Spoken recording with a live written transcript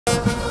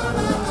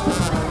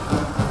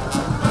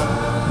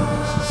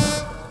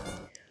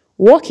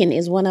Walking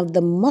is one of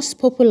the most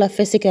popular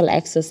physical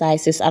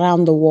exercises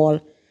around the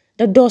world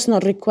that does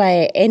not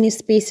require any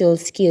special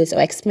skills or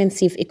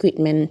expensive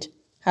equipment.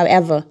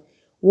 However,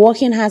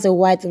 walking has a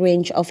wide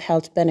range of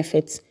health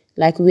benefits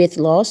like weight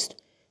loss,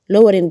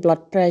 lowering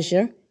blood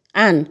pressure,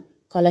 and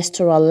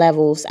cholesterol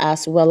levels,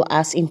 as well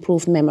as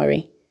improved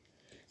memory.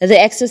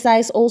 The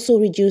exercise also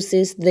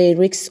reduces the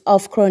risk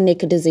of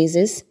chronic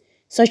diseases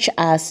such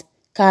as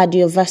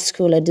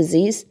cardiovascular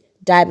disease,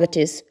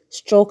 diabetes,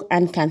 stroke,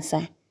 and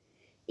cancer.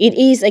 It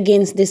is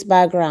against this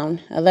background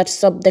that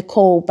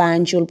SubDeco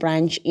Banjul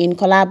branch, in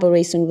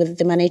collaboration with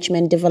the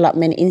Management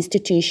Development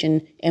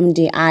Institution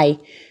 (MDI),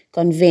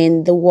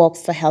 convened the Walk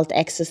for Health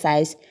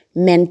exercise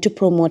meant to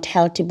promote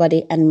healthy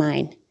body and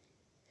mind.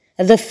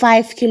 The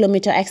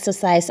 5-kilometer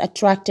exercise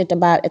attracted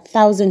about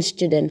 1,000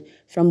 students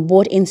from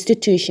both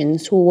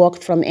institutions who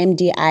walked from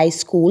MDI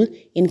School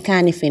in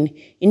Kanifing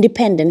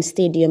Independent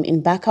Stadium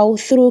in Bakau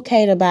through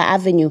Kairaba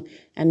Avenue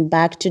and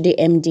back to the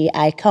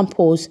MDI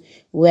campus,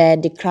 where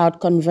the crowd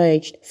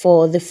converged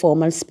for the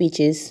formal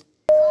speeches.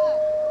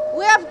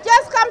 We have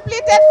just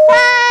completed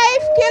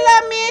 5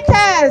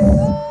 kilometers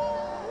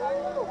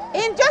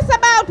in just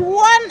about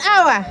 1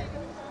 hour.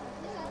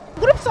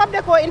 Group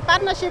SubDeco, in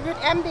partnership with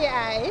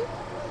MDI,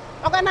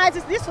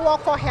 organizes this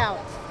Walk for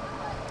Health.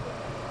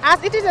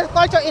 As it is a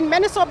culture in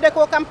many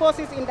SubDeco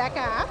campuses in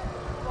Dakar,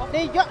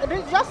 they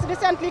just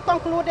recently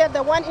concluded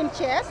the one in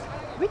Chess,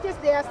 which is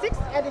their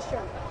 6th edition.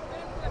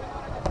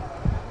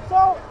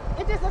 So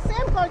it is the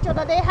same culture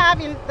that they have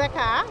in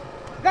Dakar.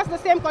 That's the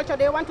same culture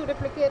they want to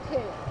replicate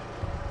here.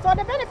 So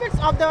the benefits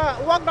of the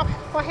Walk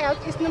for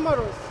Health is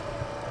numerous.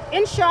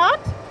 In short,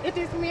 it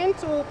is meant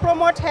to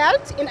promote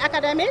health in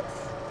academics,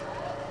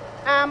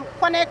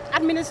 connect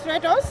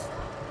administrators,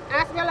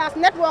 as well as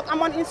network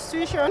among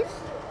institutions,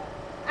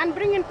 and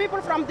bring in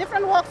people from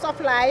different walks of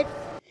life.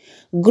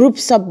 Group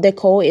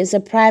SubDeco is a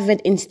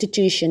private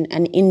institution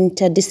and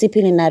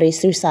interdisciplinary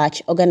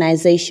research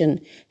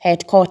organization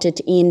headquartered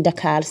in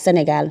Dakar,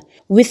 Senegal.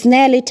 With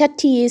nearly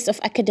 30 years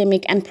of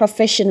academic and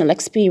professional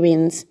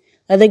experience,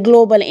 the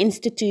global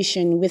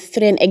institution, with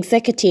trained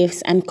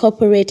executives and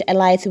corporate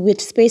elites with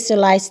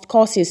specialized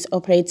courses,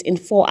 operates in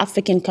 4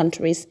 African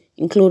countries,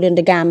 including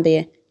the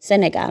Gambia,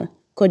 Senegal,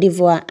 Cote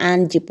d'Ivoire,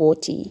 and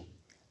Djibouti.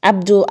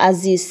 Abdul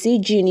Aziz C.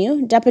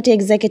 Jr., Deputy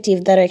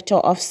Executive Director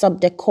of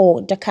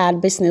SubDeco Dakar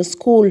Business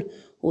School,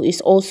 who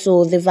is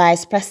also the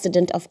Vice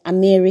President of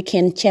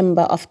American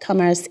Chamber of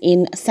Commerce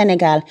in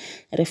Senegal,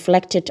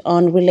 reflected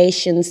on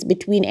relations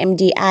between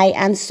MDI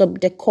and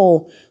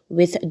SubDeco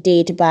with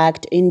date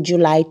back in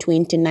July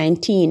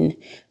 2019,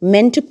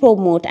 meant to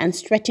promote and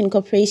strengthen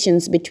cooperation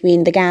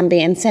between the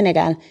Gambia and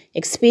Senegal,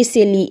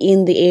 especially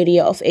in the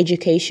area of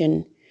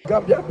education.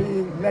 Gambia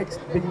being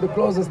the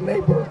closest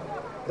neighbor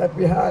that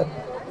we had,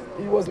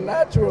 it was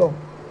natural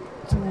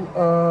to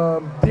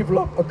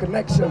develop a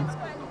connection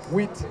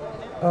with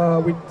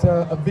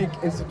a big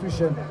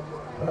institution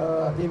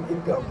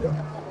in Gambia.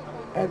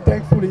 And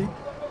thankfully,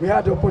 we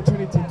had the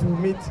opportunity to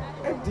meet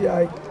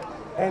MDI,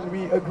 and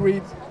we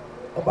agreed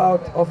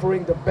about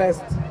offering the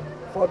best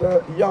for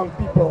the young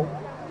people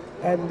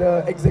and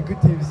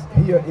executives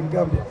here in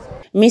Gambia.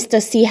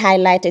 Mr. C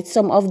highlighted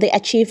some of the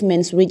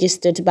achievements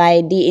registered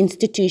by the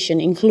institution,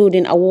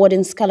 including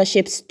awarding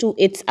scholarships to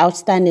its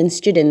outstanding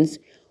students.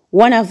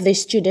 One of the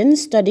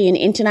students studying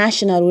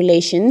international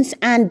relations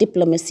and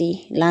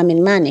diplomacy,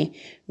 Lamin Mane,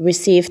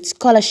 received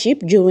scholarship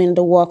during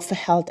the Walk for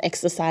Health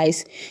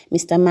exercise.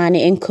 Mr. Mane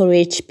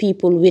encouraged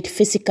people with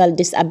physical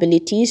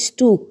disabilities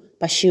to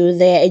pursue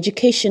their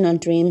educational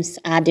dreams,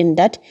 adding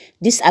that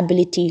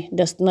disability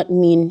does not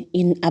mean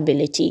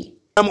inability.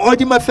 I'm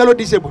urging my fellow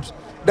disabled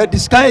that the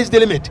sky is the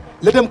limit.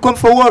 Let them come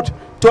forward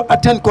to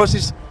attend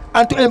courses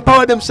and to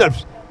empower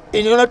themselves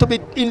in order to be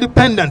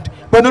independent,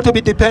 but not to be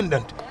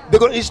dependent.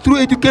 Because it's through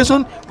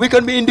education we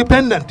can be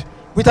independent.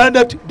 Without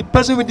that, the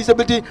person with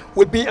disability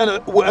will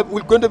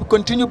going to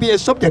continue being a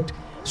subject.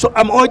 So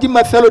I'm urging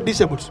my fellow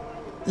disabled,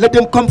 let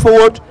them come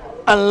forward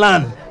and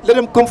learn. Let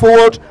them come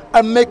forward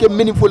and make a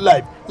meaningful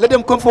life. Let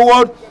them come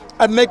forward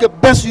and make the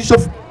best use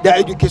of their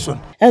education.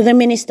 The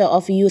Minister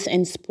of Youth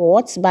and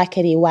Sports,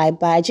 Bakary Y.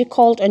 Baji,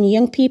 called on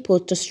young people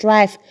to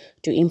strive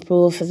to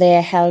improve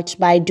their health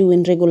by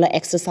doing regular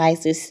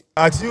exercises.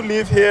 As you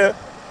live here,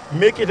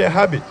 make it a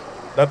habit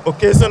that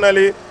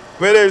occasionally,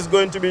 whether it's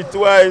going to be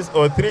 2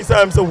 or 3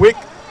 times a week,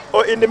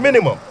 or in the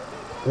minimum,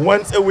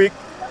 once a week,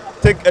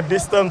 take a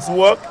distance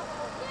walk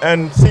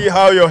and see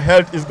how your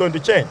health is going to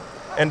change.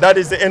 And that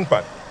is the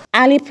impact.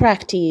 Ali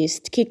practice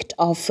kicked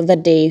off the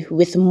day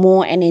with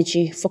more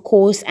energy,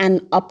 focused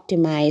and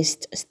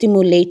optimized,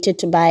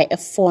 stimulated by a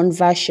fun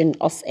version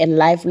of a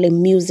lively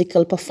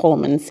musical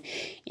performance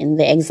in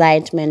the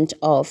excitement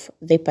of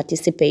the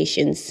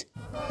participations.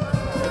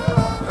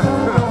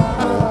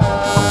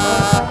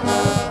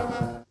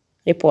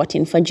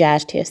 Reporting for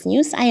JRTS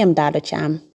News, I am Dado Cham.